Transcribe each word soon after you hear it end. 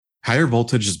Higher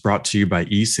Voltage is brought to you by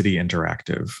eCity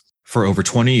Interactive. For over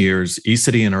 20 years,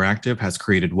 eCity Interactive has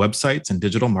created websites and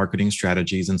digital marketing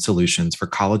strategies and solutions for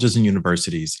colleges and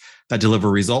universities that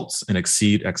deliver results and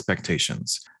exceed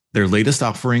expectations. Their latest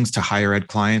offerings to higher ed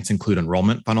clients include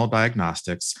enrollment funnel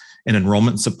diagnostics and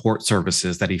enrollment support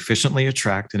services that efficiently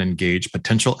attract and engage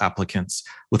potential applicants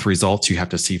with results you have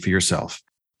to see for yourself.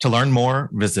 To learn more,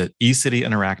 visit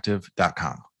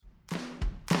ecityinteractive.com.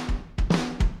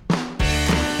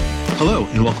 Hello,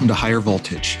 and welcome to Higher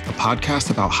Voltage, a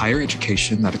podcast about higher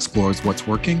education that explores what's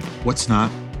working, what's not,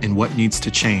 and what needs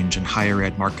to change in higher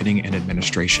ed marketing and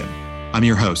administration. I'm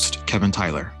your host, Kevin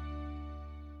Tyler.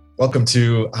 Welcome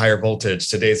to Higher Voltage.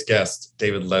 Today's guest,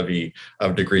 David Levy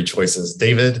of Degree Choices.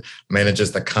 David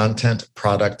manages the content,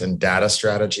 product, and data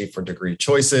strategy for Degree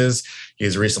Choices. He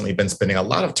has recently been spending a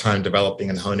lot of time developing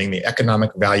and honing the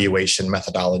economic valuation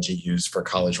methodology used for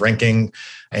college ranking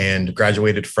and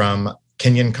graduated from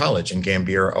Kenyon College in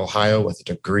Gambier, Ohio, with a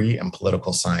degree in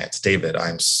political science. David,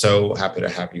 I'm so happy to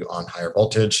have you on Higher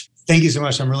Voltage. Thank you so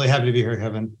much. I'm really happy to be here,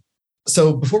 Kevin.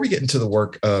 So before we get into the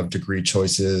work of Degree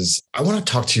Choices, I want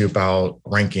to talk to you about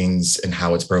rankings and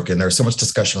how it's broken. There's so much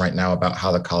discussion right now about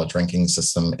how the college ranking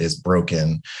system is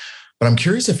broken. But I'm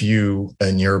curious if you,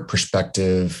 in your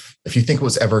perspective, if you think it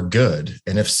was ever good,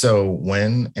 and if so,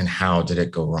 when and how did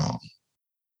it go wrong?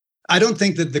 I don't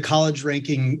think that the college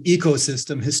ranking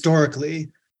ecosystem historically,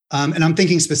 and I'm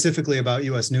thinking specifically about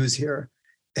US News here,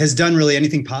 has done really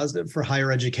anything positive for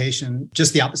higher education,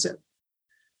 just the opposite.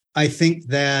 I think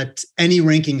that any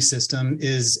ranking system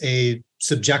is a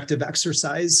subjective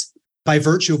exercise by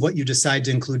virtue of what you decide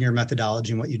to include in your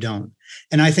methodology and what you don't.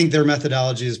 And I think their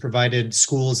methodology has provided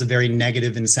schools a very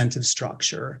negative incentive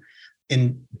structure,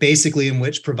 and basically in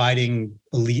which providing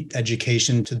elite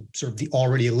education to sort of the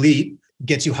already elite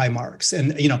gets you high marks.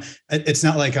 And, it's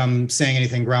not like I'm saying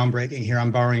anything groundbreaking here.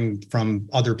 I'm borrowing from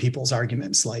other people's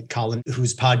arguments, like Colin,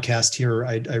 whose podcast here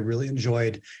I really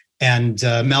enjoyed, and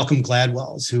Malcolm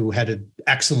Gladwell's, who had an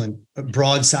excellent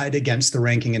broadside against the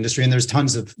ranking industry. And there's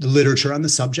tons of literature on the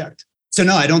subject. So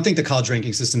no, I don't think the college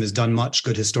ranking system has done much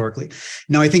good historically.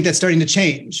 Now, I think that's starting to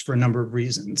change for a number of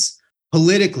reasons.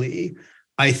 Politically,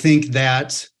 I think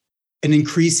that an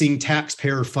increasing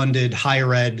taxpayer-funded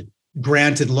higher ed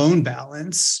granted loan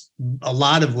balance, a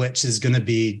lot of which is going to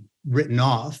be written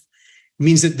off,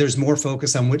 means that there's more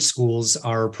focus on which schools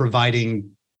are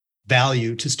providing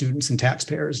value to students and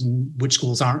taxpayers and which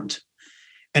schools aren't.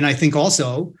 And I think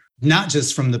also, not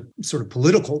just from the sort of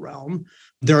political realm,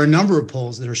 there are a number of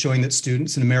polls that are showing that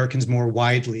students and Americans more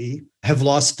widely have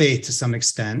lost faith to some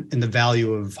extent in the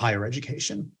value of higher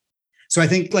education. So I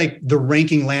think like the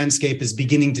ranking landscape is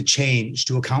beginning to change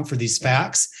to account for these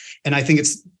facts. And I think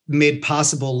it's made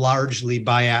possible largely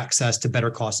by access to better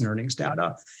cost and earnings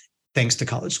data, thanks to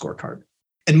College Scorecard.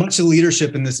 And much of the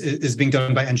leadership in this is being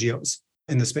done by NGOs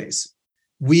in the space.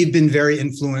 We've been very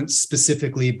influenced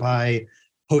specifically by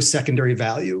post-secondary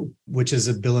value, which is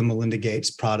a Bill and Melinda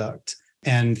Gates product,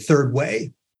 and Third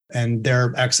Way, and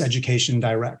their ex-education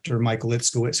director, Michael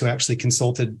Itzkowitz, who actually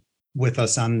consulted with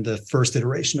us on the first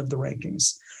iteration of the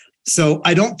rankings. So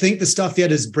I don't think the stuff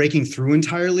yet is breaking through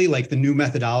entirely, like the new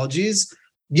methodologies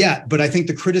yet, but I think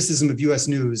the criticism of US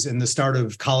News and the start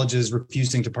of colleges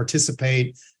refusing to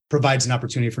participate provides an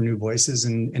opportunity for new voices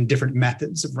and different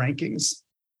methods of rankings.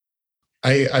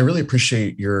 I really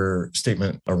appreciate your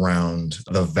statement around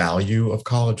the value of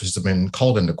college, which has been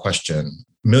called into question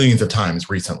millions of times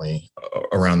recently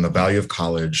around the value of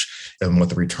college and what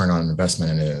the return on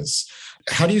investment is.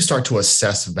 How do you start to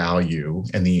assess value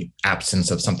in the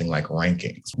absence of something like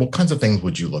rankings? What kinds of things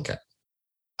would you look at?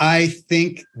 I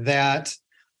think that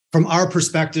from our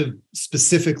perspective,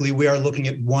 specifically, we are looking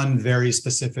at one very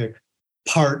specific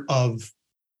part of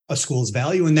a school's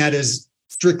value, and that is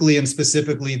strictly and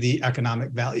specifically the economic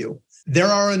value. There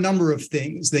are a number of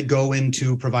things that go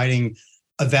into providing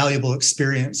a valuable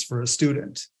experience for a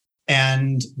student,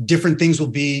 and different things will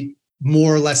be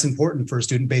more or less important for a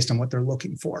student based on what they're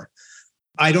looking for.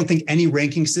 I don't think any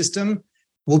ranking system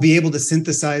will be able to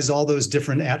synthesize all those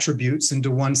different attributes into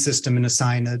one system and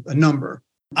assign a number.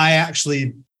 I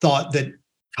actually thought that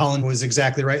Colin was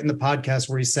exactly right in the podcast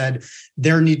where he said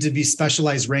there need to be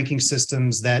specialized ranking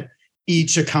systems that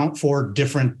each account for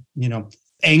different,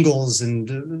 angles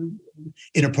and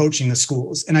in approaching the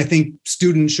schools. And I think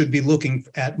students should be looking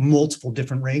at multiple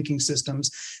different ranking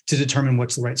systems to determine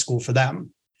what's the right school for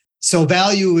them. So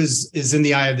value is in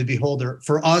the eye of the beholder.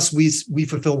 For us, we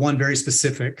fulfill one very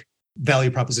specific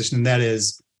value proposition, and that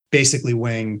is basically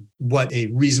weighing what a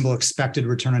reasonable expected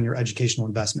return on your educational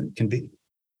investment can be.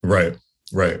 Right.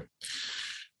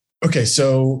 Okay,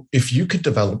 so if you could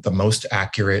develop the most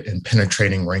accurate and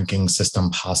penetrating ranking system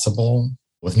possible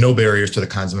with no barriers to the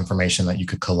kinds of information that you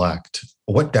could collect,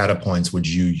 what data points would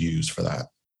you use for that?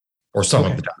 Or some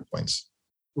of the data points?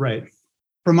 Right.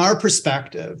 From our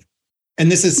perspective,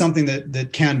 and this is something that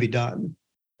can be done,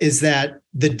 is that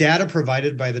the data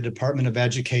provided by the Department of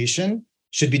Education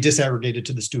should be disaggregated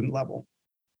to the student level.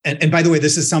 And by the way,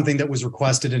 this is something that was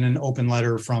requested in an open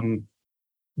letter from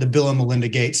the Bill and Melinda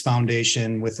Gates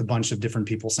Foundation with a bunch of different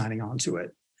people signing on to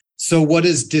it. So what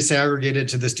does disaggregated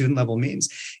to the student level means?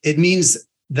 It means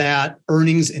that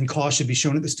earnings and costs should be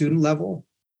shown at the student level,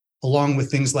 along with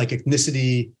things like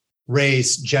ethnicity,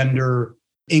 race, gender,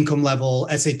 income level,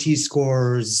 SAT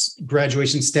scores,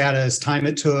 graduation status, time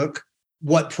it took,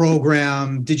 what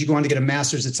program, did you go on to get a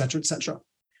master's, et cetera, et cetera.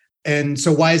 And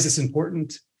so why is this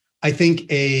important? I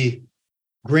think a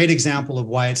great example of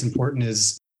why it's important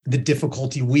is the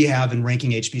difficulty we have in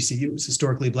ranking HBCUs,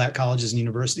 historically Black colleges and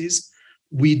universities.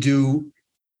 We do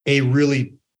a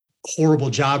really horrible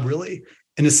job, really,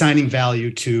 in assigning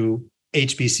value to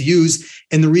HBCUs.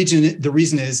 And the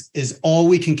reason is all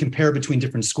we can compare between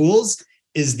different schools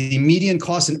is the median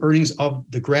costs and earnings of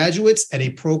the graduates at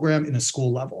a program in a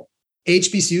school level.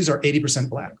 HBCUs are 80%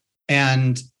 Black,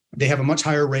 and they have a much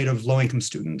higher rate of low-income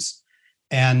students.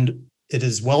 And it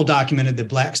is well documented that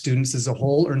Black students as a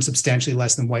whole earn substantially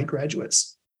less than white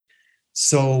graduates.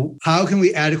 So how can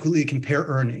we adequately compare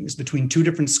earnings between two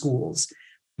different schools?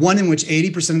 One in which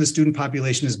 80% of the student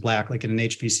population is Black, like in an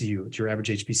HBCU, it's your average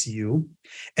HBCU,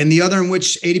 and the other in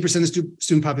which 80% of the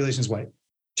student population is white.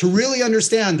 To really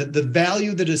understand that the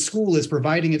value that a school is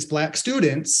providing its Black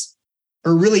students,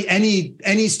 or really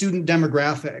any student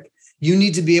demographic, you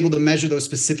need to be able to measure those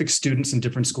specific students in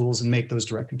different schools and make those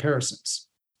direct comparisons.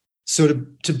 So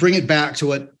to bring it back to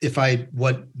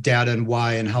what data and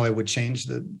why and how I would change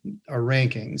our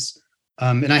rankings.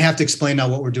 And I have to explain now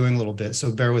what we're doing a little bit.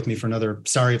 So bear with me for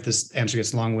sorry if this answer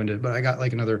gets long-winded, but I got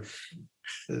like another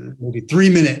maybe 3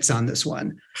 minutes on this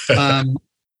one.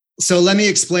 So let me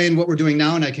explain what we're doing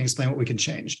now, and I can explain what we can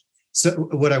change. So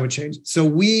what I would change. So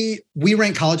we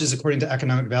rank colleges according to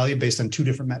economic value based on two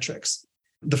different metrics.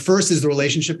 The first is the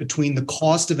relationship between the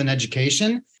cost of an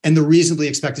education and the reasonably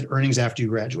expected earnings after you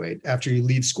graduate, after you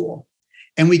leave school.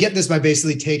 And we get this by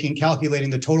basically calculating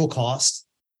the total cost,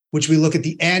 which we look at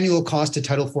the annual cost to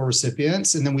Title IV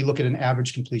recipients, and then we look at an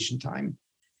average completion time.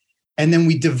 And then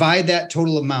we divide that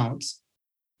total amount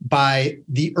by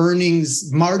the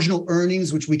earnings, marginal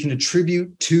earnings, which we can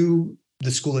attribute to the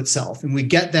school itself. And we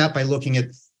get that by looking at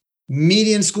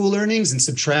median school earnings and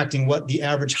subtracting what the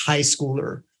average high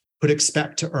schooler could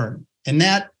expect to earn. And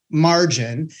that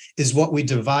margin is what we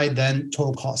divide then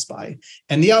total cost by.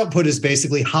 And the output is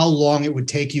basically how long it would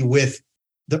take you with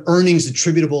the earnings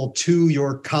attributable to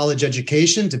your college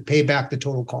education to pay back the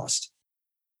total cost.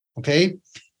 Okay.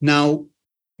 Now,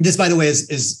 this, by the way,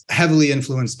 is heavily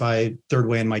influenced by Third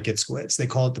Way and Mike Itzkowitz. They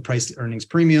call it the price to earnings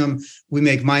premium. We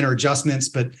make minor adjustments,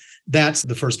 but that's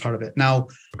the first part of it. Now,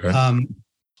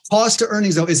 cost to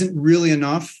earnings, though, isn't really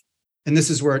enough. And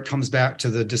this is where it comes back to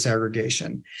the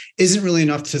disaggregation, isn't really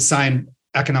enough to assign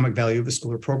economic value of a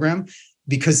school or program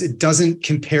because it doesn't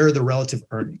compare the relative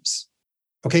earnings.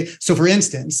 Okay, so for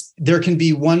instance, there can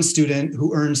be one student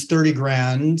who earns 30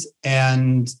 grand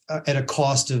and at a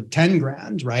cost of 10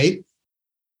 grand, right?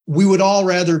 We would all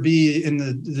rather be in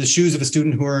the shoes of a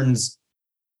student who earns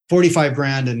 45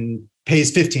 grand and pays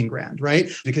 15 grand,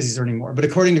 right? Because he's earning more. But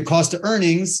according to cost to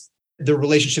earnings, the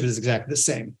relationship is exactly the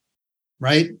same,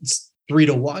 right? It's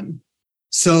 3-to-1.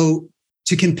 So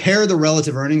to compare the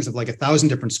relative earnings of like 1,000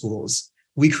 different schools,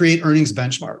 we create earnings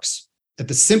benchmarks. At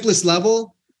the simplest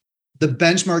level, the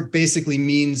benchmark basically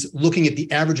means looking at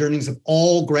the average earnings of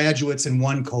all graduates in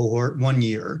one cohort, 1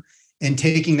 year, and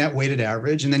taking that weighted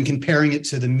average and then comparing it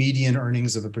to the median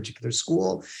earnings of a particular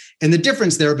school. And the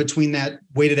difference there between that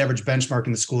weighted average benchmark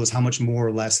and the school is how much more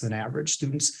or less than average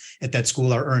students at that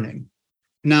school are earning.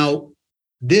 Now,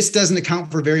 this doesn't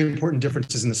account for very important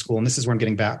differences in the school. And this is where I'm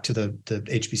getting back to the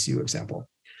HBCU example.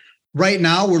 Right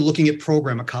now, we're looking at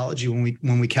program ecology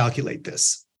when we calculate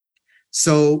this.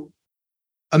 So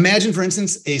imagine, for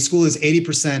instance, a school is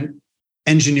 80%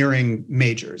 engineering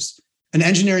majors. An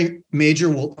engineering major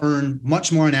will earn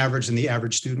much more on average than the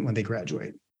average student when they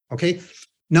graduate. Okay.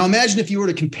 Now imagine if you were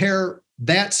to compare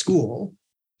that school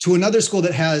to another school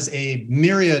that has a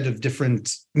myriad of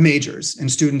different majors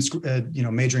and students,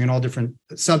 majoring in all different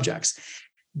subjects.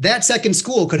 That second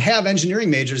school could have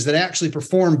engineering majors that actually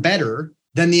perform better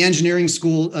than the engineering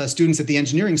school students at the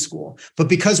engineering school. But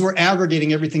because we're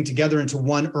aggregating everything together into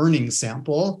one earnings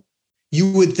sample,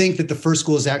 you would think that the first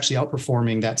school is actually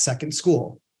outperforming that second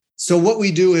school. So what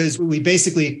we do is we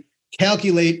basically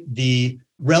calculate the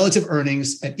relative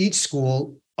earnings at each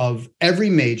school of every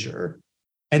major,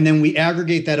 and then we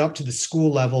aggregate that up to the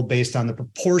school level based on the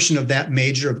proportion of that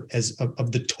major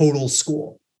of the total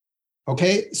school.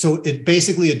 Okay, so it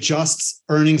basically adjusts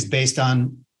earnings based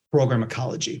on program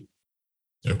ecology.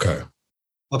 Okay.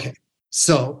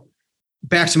 So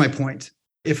back to my point.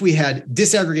 If we had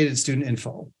disaggregated student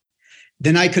info,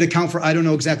 then I could account for, I don't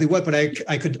know exactly what, but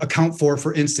I could account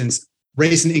for instance,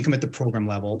 race and income at the program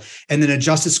level, and then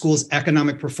adjust a school's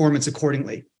economic performance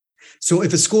accordingly. So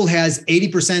if a school has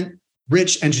 80%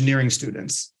 rich engineering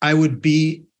students, I would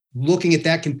be looking at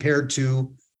that compared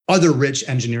to other rich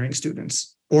engineering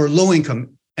students or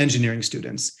low-income engineering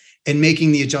students and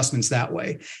making the adjustments that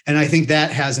way. And I think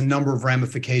that has a number of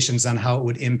ramifications on how it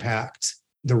would impact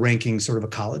the ranking sort of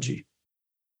ecology.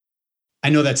 I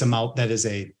know that is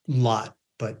a lot,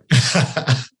 but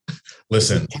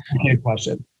listen,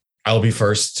 question. I'll be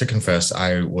first to confess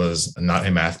I was not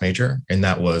a math major, and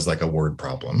that was like a word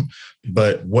problem.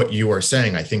 But what you are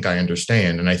saying, I think I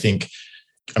understand. And I think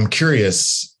I'm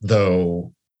curious,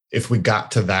 though, if we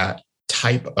got to that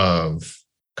type of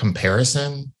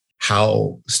comparison,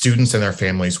 how students and their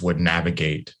families would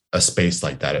navigate a space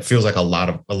like that. It feels like a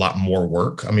lot more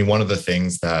work. I mean, one of the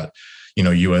things that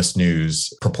U.S.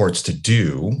 News purports to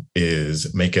do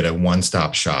is make it a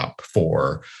one-stop shop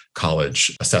for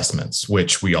college assessments,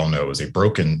 which we all know is a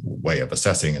broken way of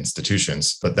assessing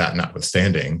institutions. But that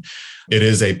notwithstanding, it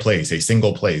is a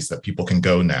single place that people can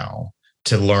go now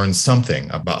to learn something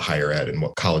about higher ed and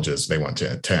what colleges they want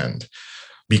to attend.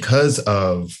 Because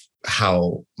of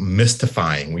how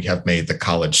mystifying we have made the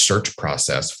college search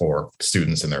process for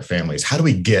students and their families, how do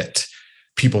we get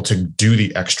people to do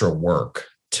the extra work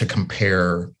to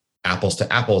compare apples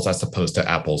to apples as opposed to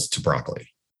apples to broccoli?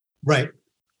 Right.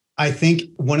 I think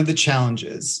one of the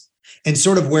challenges and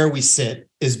sort of where we sit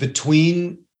is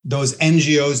between those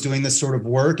NGOs doing this sort of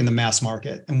work in the mass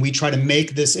market, and we try to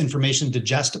make this information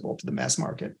digestible to the mass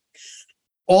market.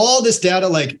 All this data,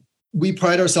 like, we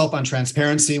pride ourselves on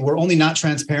transparency. We're only not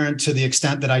transparent to the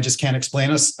extent that I just can't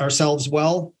explain ourselves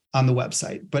well on the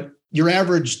website. But your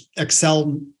average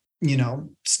Excel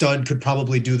stud could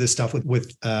probably do this stuff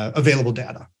with available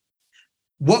data.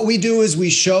 What we do is we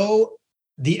show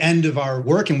the end of our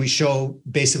work, and we show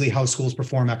basically how schools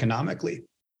perform economically.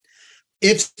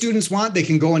 If students want, they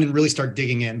can go in and really start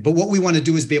digging in. But what we want to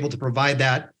do is be able to provide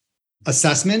that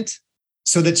assessment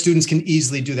so that students can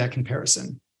easily do that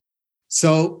comparison.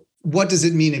 So what does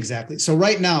it mean exactly? So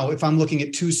right now, if I'm looking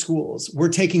at two schools, we're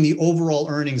taking the overall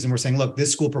earnings and we're saying, look,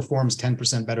 this school performs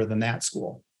 10% better than that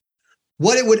school.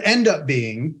 What it would end up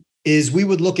being is we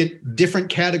would look at different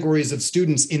categories of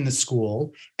students in the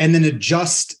school and then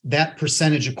adjust that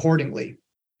percentage accordingly.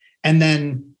 And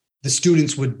then the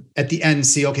students would at the end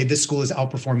see, okay, this school is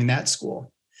outperforming that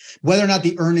school. Whether or not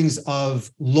the earnings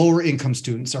of lower income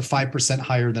students are 5%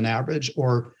 higher than average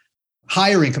or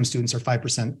higher income students are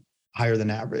 5% higher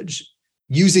than average,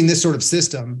 using this sort of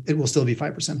system, it will still be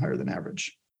 5% higher than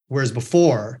average. Whereas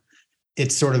before,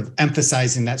 it's sort of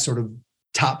emphasizing that sort of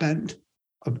top end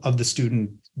of the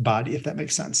student body, if that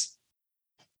makes sense.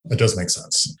 It does make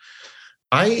sense.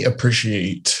 I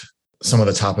appreciate some of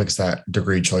the topics that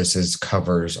Degree Choices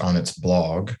covers on its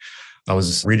blog. I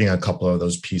was reading a couple of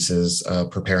those pieces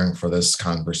preparing for this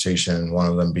conversation, one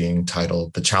of them being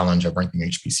titled The Challenge of Ranking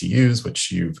HBCUs,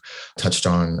 which you've touched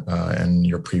on in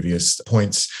your previous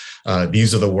points.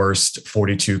 These are the worst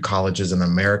 42 colleges in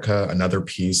America. Another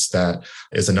piece that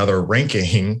is another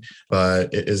ranking,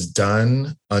 but it is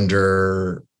done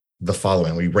under the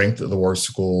following. We ranked the worst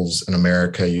schools in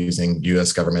America using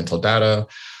U.S. governmental data.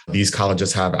 These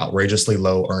colleges have outrageously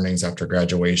low earnings after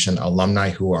graduation, alumni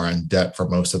who are in debt for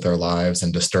most of their lives,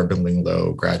 and disturbingly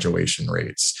low graduation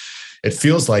rates. It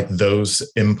feels like those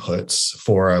inputs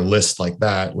for a list like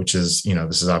that, which is,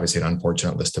 this is obviously an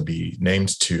unfortunate list to be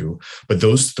named to, but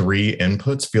those three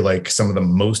inputs feel like some of the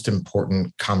most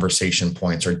important conversation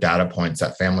points or data points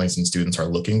that families and students are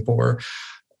looking for: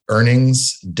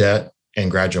 earnings, debt, and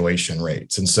graduation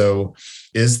rates. And so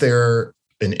is there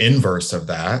an inverse of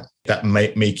that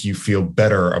might make you feel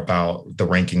better about the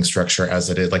ranking structure as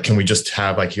it is? Like, can we just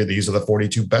have here, these are the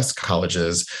 42 best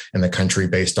colleges in the country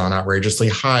based on outrageously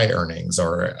high earnings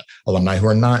or alumni who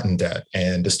are not in debt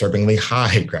and disturbingly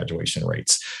high graduation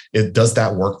rates? Does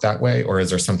that work that way, or is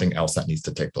there something else that needs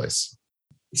to take place?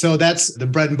 So that's the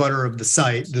bread and butter of the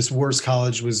site. This worst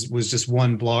college was just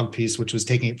one blog piece, which was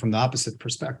taking it from the opposite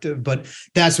perspective. But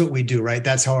that's what we do, right?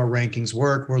 That's how our rankings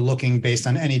work. We're looking based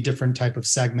on any different type of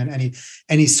segment,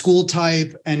 any school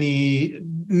type, any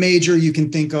major you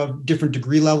can think of, different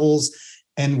degree levels,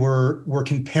 and we're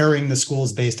comparing the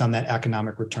schools based on that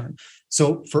economic return.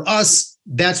 So for us,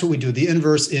 that's what we do. The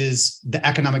inverse is the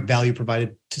economic value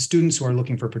provided to students who are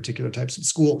looking for particular types of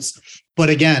schools. But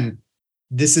again,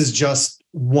 this is just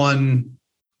one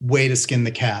way to skin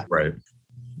the cat. Right.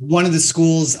 One of the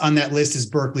schools on that list is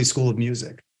Berklee School of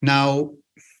Music. Now,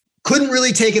 couldn't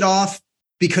really take it off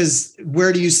because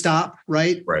where do you stop,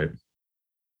 right? Right.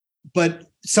 But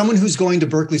someone who's going to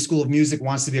Berklee School of Music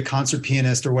wants to be a concert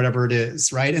pianist or whatever it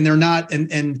is, right? And they're not,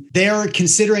 and they're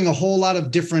considering a whole lot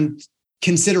of different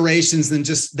considerations than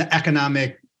just the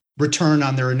economic return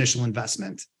on their initial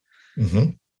investment.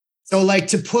 Mm-hmm. So like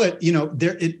to put,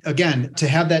 again, to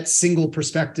have that single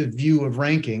perspective view of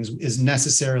rankings is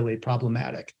necessarily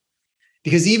problematic,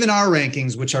 because even our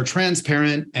rankings, which are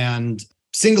transparent and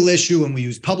single issue, and we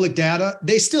use public data,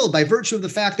 they still, by virtue of the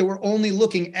fact that we're only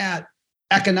looking at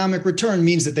economic return,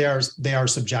 means that they are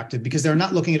subjective, because they're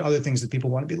not looking at other things that people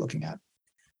want to be looking at.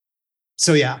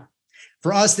 So yeah,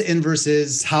 for us, the inverse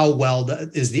is how well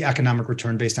is the economic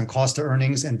return based on cost to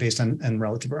earnings and based on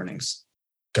relative earnings.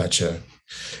 Gotcha.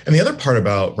 And the other part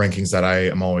about rankings that I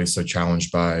am always so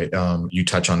challenged by, you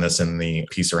touch on this in the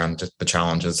piece around the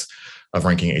challenges of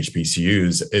ranking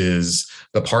HBCUs, is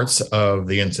the parts of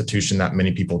the institution that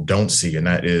many people don't see. And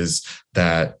that is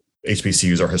that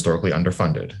HBCUs are historically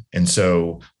underfunded. And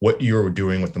so what you're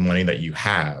doing with the money that you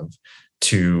have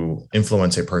to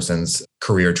influence a person's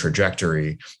career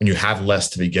trajectory, when you have less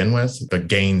to begin with, the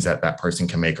gains that that person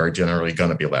can make are generally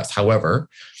going to be less. However,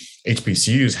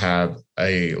 HBCUs have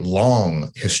a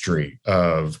long history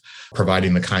of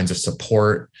providing the kinds of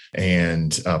support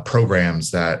and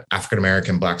programs that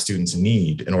African-American Black students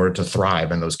need in order to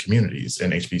thrive in those communities,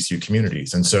 in HBCU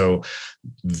communities. And so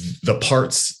the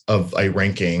parts of a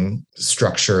ranking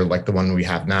structure like the one we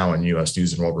have now in US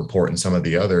News and World Report and some of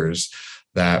the others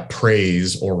that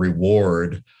praise or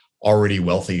reward already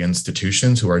wealthy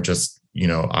institutions who are just,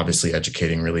 obviously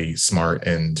educating really smart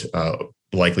and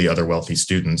likely other wealthy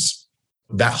students,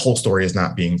 that whole story is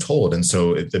not being told. And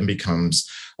so it then becomes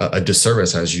a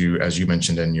disservice, as you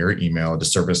mentioned in your email, a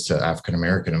disservice to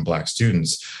African-American and Black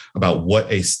students about what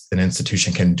an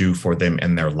institution can do for them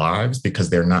in their lives, because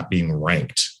they're not being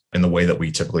ranked in the way that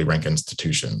we typically rank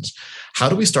institutions. How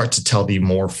do we start to tell the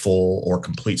more full or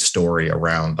complete story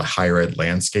around the higher ed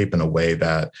landscape in a way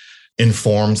that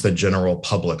informs the general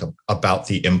public about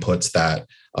the inputs that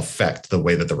affect the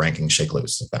way that the rankings shake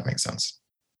loose, if that makes sense?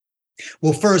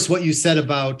 Well, first, what you said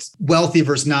about wealthy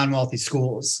versus non-wealthy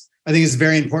schools, I think is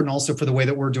very important also for the way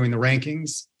that we're doing the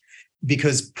rankings,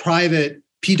 because private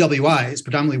PWIs,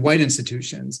 predominantly white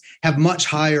institutions, have much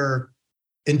higher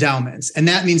endowments. And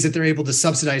that means that they're able to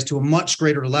subsidize to a much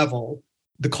greater level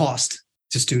the cost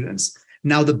to students.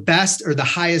 Now, the best or the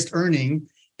highest earning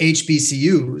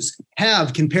HBCUs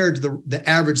have, compared to the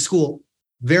average school,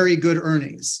 very good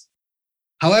earnings.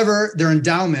 However, their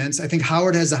endowments, I think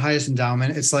Howard has the highest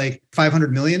endowment. It's like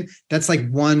 500 million. That's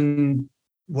like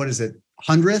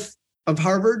 1/100th of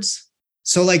Harvard's.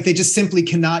 So like they just simply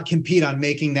cannot compete on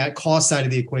making that cost side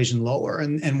of the equation lower.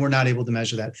 And we're not able to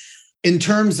measure that. In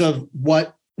terms of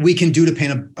what we can do to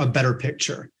paint a better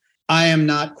picture, I am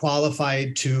not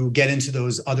qualified to get into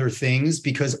those other things,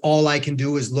 because all I can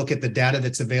do is look at the data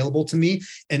that's available to me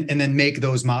and then make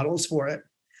those models for it.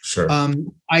 Sure.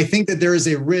 I think that there is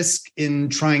a risk in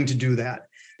trying to do that.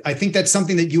 I think that's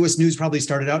something that US News probably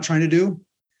started out trying to do.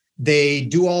 They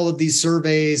do all of these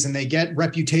surveys and they get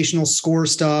reputational score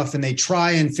stuff, and they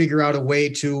try and figure out a way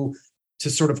to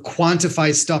sort of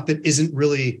quantify stuff that isn't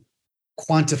really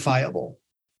quantifiable.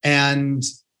 And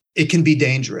it can be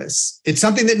dangerous. It's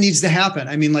something that needs to happen.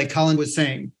 I mean, like Colin was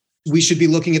saying, we should be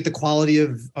looking at the quality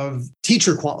of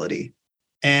teacher quality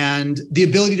and the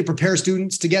ability to prepare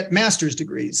students to get master's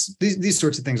degrees. These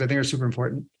sorts of things I think are super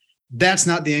important. That's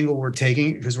not the angle we're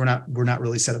taking, because we're not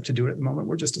really set up to do it at the moment.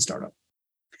 We're just a startup.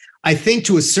 I think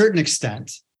to a certain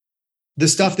extent, the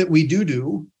stuff that we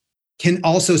do can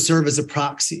also serve as a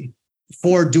proxy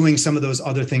for doing some of those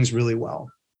other things really well.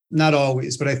 Not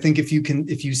always, but I think if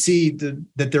you see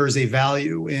that there is a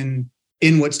value in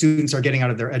what students are getting out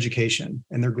of their education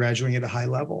and they're graduating at a high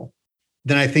level,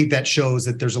 then I think that shows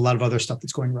that there's a lot of other stuff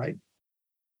that's going right.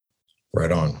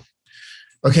 Right on.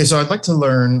 Okay, so I'd like to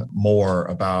learn more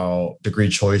about degree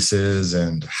choices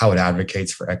and how it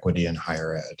advocates for equity in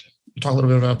higher ed. You talk a little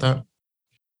bit about that?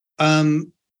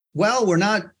 Well, we're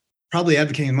not probably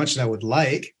advocating as much as I would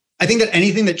like. I think that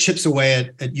anything that chips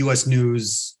away at US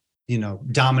News,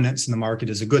 dominance in the market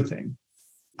is a good thing.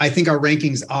 I think our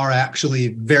rankings are actually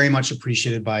very much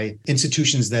appreciated by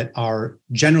institutions that are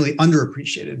generally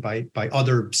underappreciated by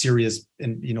other serious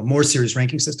and more serious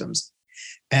ranking systems.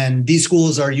 And these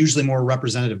schools are usually more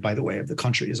representative, by the way, of the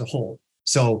country as a whole.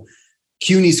 So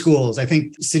CUNY schools. I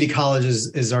think City College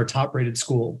is our top rated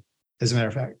school, as a matter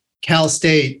of fact. Cal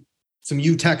State, some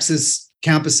U Texas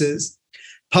campuses.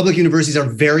 Public universities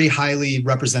are very highly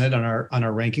represented on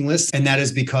our ranking list, and that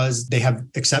is because they have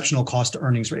exceptional cost to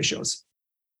earnings ratios.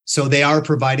 So they are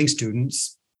providing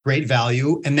students great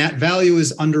value, and that value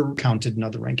is undercounted in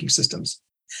other ranking systems.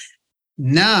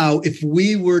 Now, if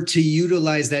we were to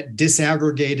utilize that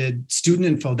disaggregated student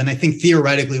info, then I think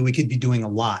theoretically we could be doing a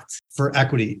lot for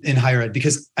equity in higher ed,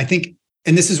 because I think,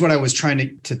 and this is what I was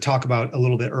trying to talk about a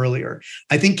little bit earlier,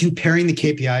 I think comparing the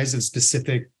KPIs of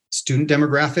specific student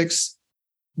demographics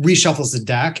reshuffles the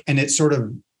deck, and it sort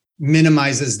of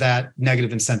minimizes that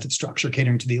negative incentive structure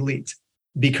catering to the elite.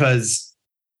 Because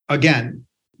again,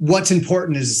 what's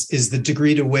important is the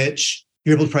degree to which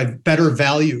you're able to provide better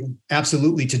value,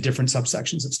 absolutely, to different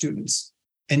subsections of students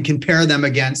and compare them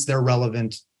against their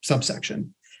relevant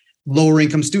subsection. Lower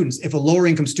income students. If a lower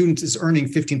income student is earning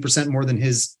 15% more than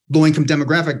his low income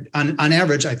demographic, on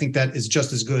average, I think that is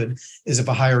just as good as if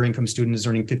a higher income student is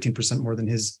earning 15% more than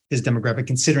his demographic,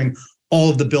 considering all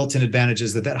of the built-in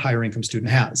advantages that higher income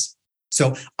student has.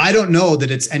 So I don't know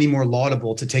that it's any more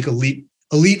laudable to take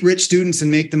elite rich students and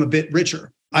make them a bit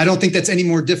richer. I don't think that's any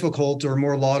more difficult or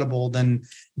more laudable than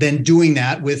doing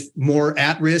that with more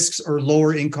at-risks or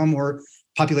lower income or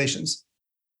populations.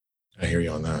 I hear you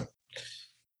on that.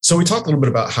 So we talked a little bit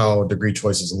about how Degree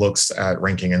Choices looks at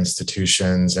ranking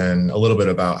institutions and a little bit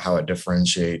about how it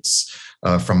differentiates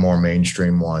from more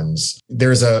mainstream ones.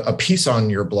 There's a piece on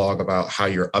your blog about how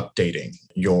you're updating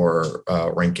your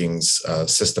rankings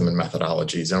system and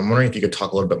methodologies. And I'm wondering if you could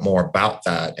talk a little bit more about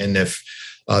that, and if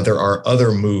there are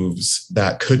other moves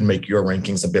that could make your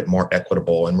rankings a bit more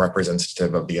equitable and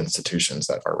representative of the institutions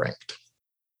that are ranked.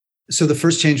 So the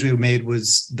first change we made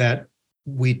was that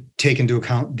we take into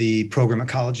account the program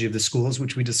ecology of the schools,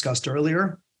 which we discussed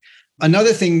earlier.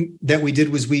 Another thing that we did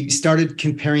was we started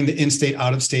comparing the in-state,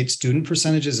 out-of-state student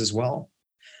percentages as well.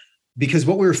 Because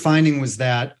what we were finding was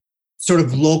that sort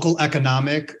of local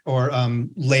economic or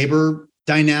labor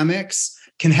dynamics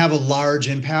can have a large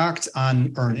impact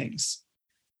on earnings.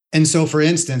 And so, for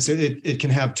instance, it can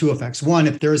have two effects. One,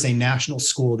 if there is a national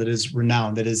school that is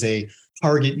renowned, that is a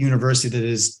target university that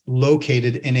is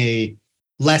located in a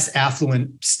less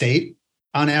affluent state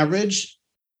on average,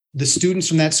 the students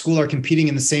from that school are competing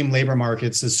in the same labor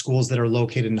markets as schools that are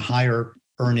located in higher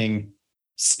earning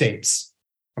states.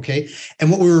 Okay. And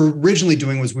what we were originally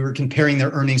doing was we were comparing their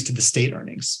earnings to the state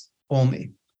earnings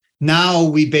only. Now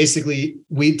we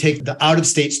take the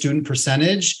out-of-state student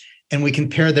percentage and we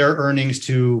compare their earnings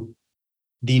to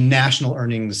the national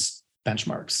earnings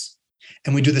benchmarks.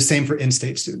 And we do the same for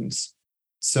in-state students.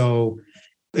 So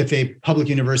if a public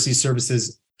university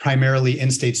services primarily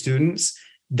in-state students,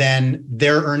 then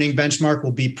their earning benchmark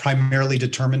will be primarily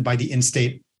determined by the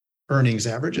in-state earnings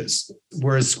averages,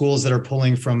 whereas schools that are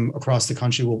pulling from across the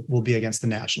country will be against the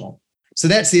national. So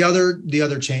that's the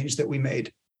other change that we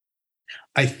made.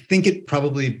 I think it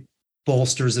probably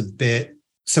bolsters a bit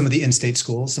some of the in-state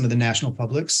schools, some of the national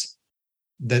publics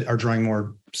that are drawing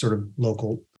more sort of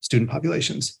local student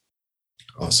populations.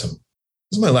 Awesome.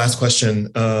 This is my last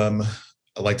question.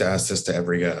 I'd like to ask this to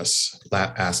every guest,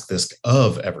 ask this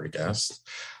of every guest.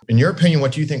 In your opinion,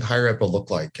 what do you think higher ed will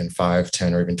look like in 5,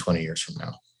 10, or even 20 years from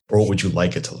now? Or what would you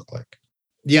like it to look like?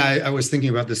 Yeah, I was thinking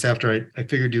about this after I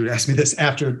figured you would ask me this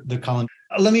after the Colin.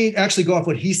 Let me actually go off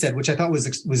what he said, which I thought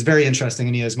was very interesting,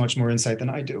 and he has much more insight than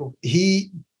I do.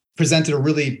 He presented a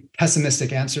really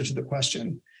pessimistic answer to the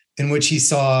question, in which he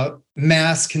saw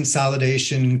mass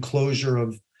consolidation, closure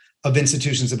of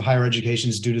institutions of higher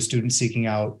education due to students seeking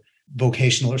out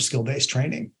vocational or skill-based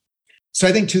training. So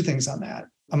I think two things on that.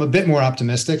 I'm a bit more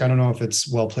optimistic. I don't know if it's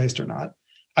well-placed or not.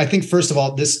 I think, first of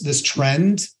all, this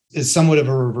trend is somewhat of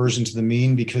a reversion to the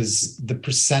mean, because the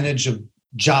percentage of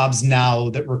jobs now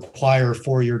that require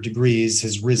 4-year degrees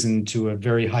has risen to a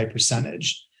very high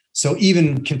percentage. So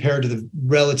even compared to the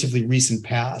relatively recent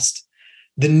past,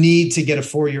 the need to get a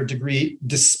 4-year degree,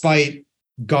 despite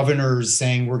governors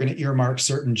saying we're going to earmark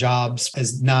certain jobs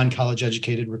as non-college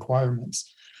educated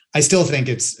requirements, I still think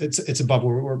it's above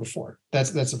where we were before.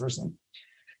 That's the first thing.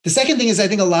 The second thing is, I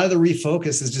think a lot of the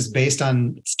refocus is just based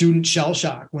on student shell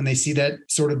shock when they see that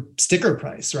sort of sticker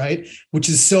price, right? Which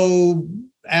is so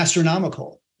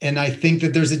astronomical. And I think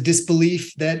that there's a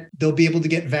disbelief that they'll be able to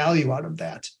get value out of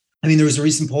that. I mean, there was a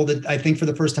recent poll that I think for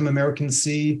the first time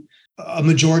a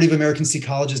majority of Americans see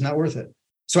college is not worth it.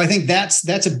 So I think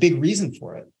that's a big reason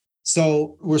for it.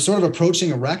 So we're sort of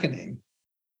approaching a reckoning.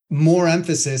 More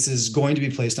emphasis is going to be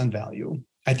placed on value.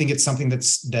 I think it's something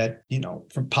that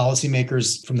from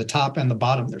policymakers from the top and the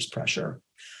bottom, there's pressure.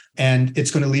 And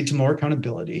it's going to lead to more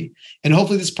accountability. And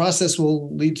hopefully this process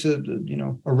will lead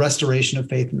to, a restoration of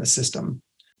faith in the system.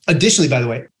 Additionally, by the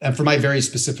way, and for my very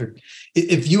specific,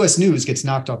 if U.S. News gets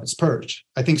knocked off its perch,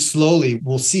 I think slowly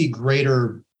we'll see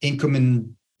greater income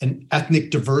and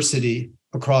ethnic diversity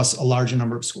across a larger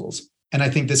number of schools. And I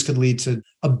think this could lead to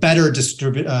a better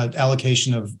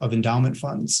allocation of endowment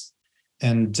funds,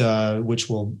 and which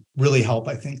will really help,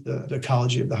 I think, the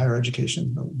ecology of the higher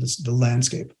education, the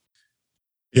landscape.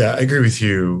 Yeah, I agree with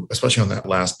you, especially on that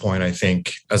last point. I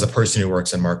think as a person who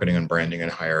works in marketing and branding in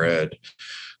higher ed,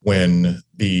 when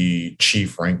the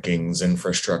chief rankings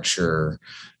infrastructure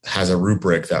has a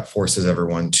rubric that forces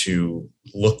everyone to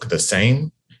look the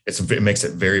same, it makes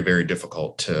it very, very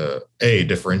difficult to A,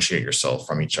 differentiate yourself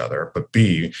from each other, but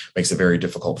B, makes it very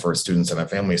difficult for students and their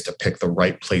families to pick the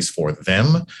right place for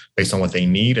them based on what they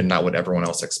need and not what everyone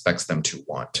else expects them to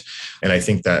want. And I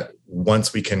think that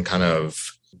once we can kind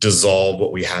of dissolve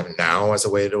what we have now as a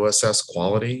way to assess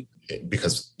quality,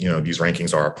 because these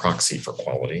rankings are a proxy for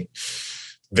quality,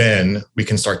 then we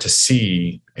can start to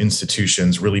see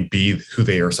institutions really be who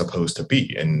they are supposed to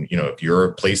be. And, if you're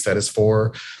a place that is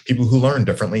for people who learn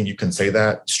differently, you can say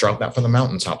that, shout that from the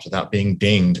mountaintops without being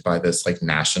dinged by this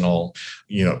national,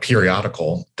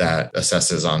 periodical that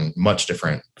assesses on much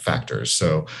different factors.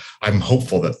 So I'm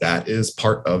hopeful that that is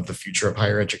part of the future of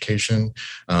higher education.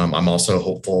 I'm also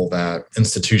hopeful that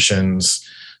institutions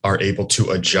are able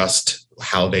to adjust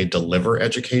how they deliver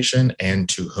education and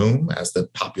to whom as the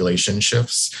population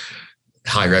shifts.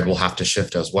 Higher ed will have to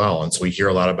shift as well. And so we hear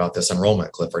a lot about this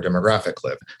enrollment cliff or demographic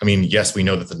cliff. I mean, yes, we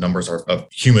know that the numbers of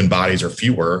human bodies are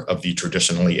fewer of the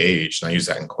traditionally aged, and I use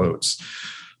that in quotes.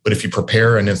 But if you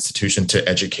prepare an institution to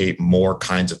educate more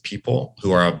kinds of people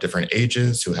who are of different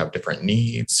ages, who have different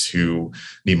needs, who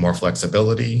need more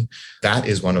flexibility, that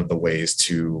is one of the ways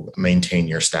to maintain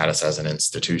your status as an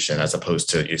institution, as opposed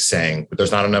to you saying,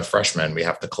 there's not enough freshmen, we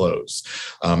have to close.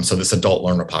 So this adult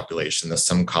learner population, this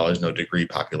some college, no degree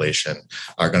population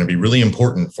are going to be really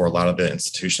important for a lot of the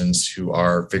institutions who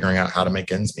are figuring out how to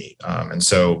make ends meet. And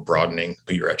so broadening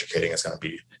who you're educating is going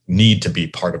to need to be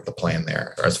part of the plan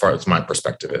there, as far as my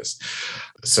perspective is.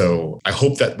 So I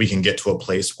hope that we can get to a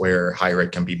place where higher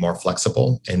ed can be more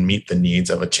flexible and meet the needs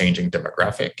of a changing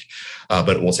demographic, but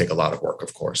it will take a lot of work,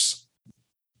 of course.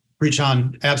 Preach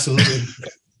on. Absolutely.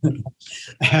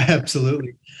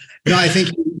 Absolutely. No, I think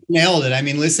you nailed it. I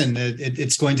mean, listen,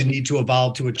 it's going to need to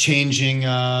evolve to a changing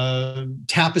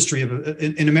tapestry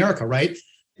in America, right?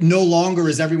 No longer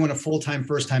is everyone a full-time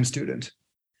first-time student.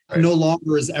 Right. No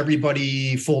longer is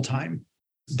everybody full-time.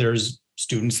 There's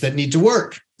students that need to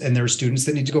work, and there are students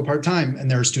that need to go part-time, and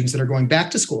there are students that are going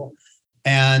back to school.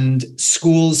 And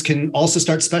schools can also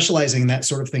start specializing in that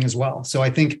sort of thing as well. So I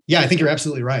think you're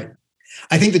absolutely right.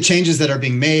 I think the changes that are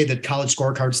being made, that College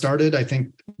Scorecard started, I think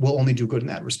will only do good in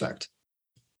that respect.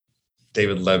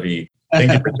 David Levy,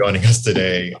 thank you for joining us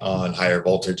today on Higher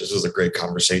Voltage. This was a great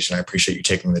conversation. I appreciate you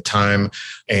taking the time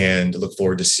and look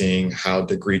forward to seeing how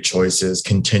Degree Choices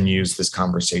continues this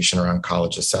conversation around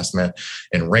college assessment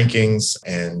and rankings.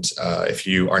 And if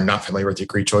you are not familiar with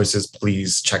Degree Choices,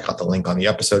 please check out the link on the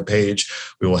episode page.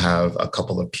 We will have a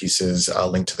couple of pieces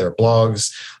linked to their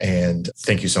blogs. And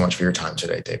thank you so much for your time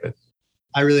today, David.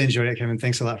 I really enjoyed it, Kevin.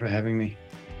 Thanks a lot for having me.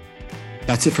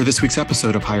 That's it for this week's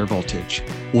episode of Higher Voltage.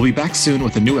 We'll be back soon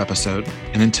with a new episode.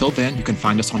 And until then, you can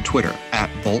find us on Twitter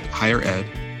 @VoltHigherEd.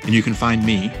 And you can find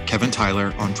me, Kevin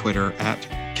Tyler, on Twitter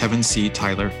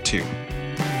 @KevinCTyler2.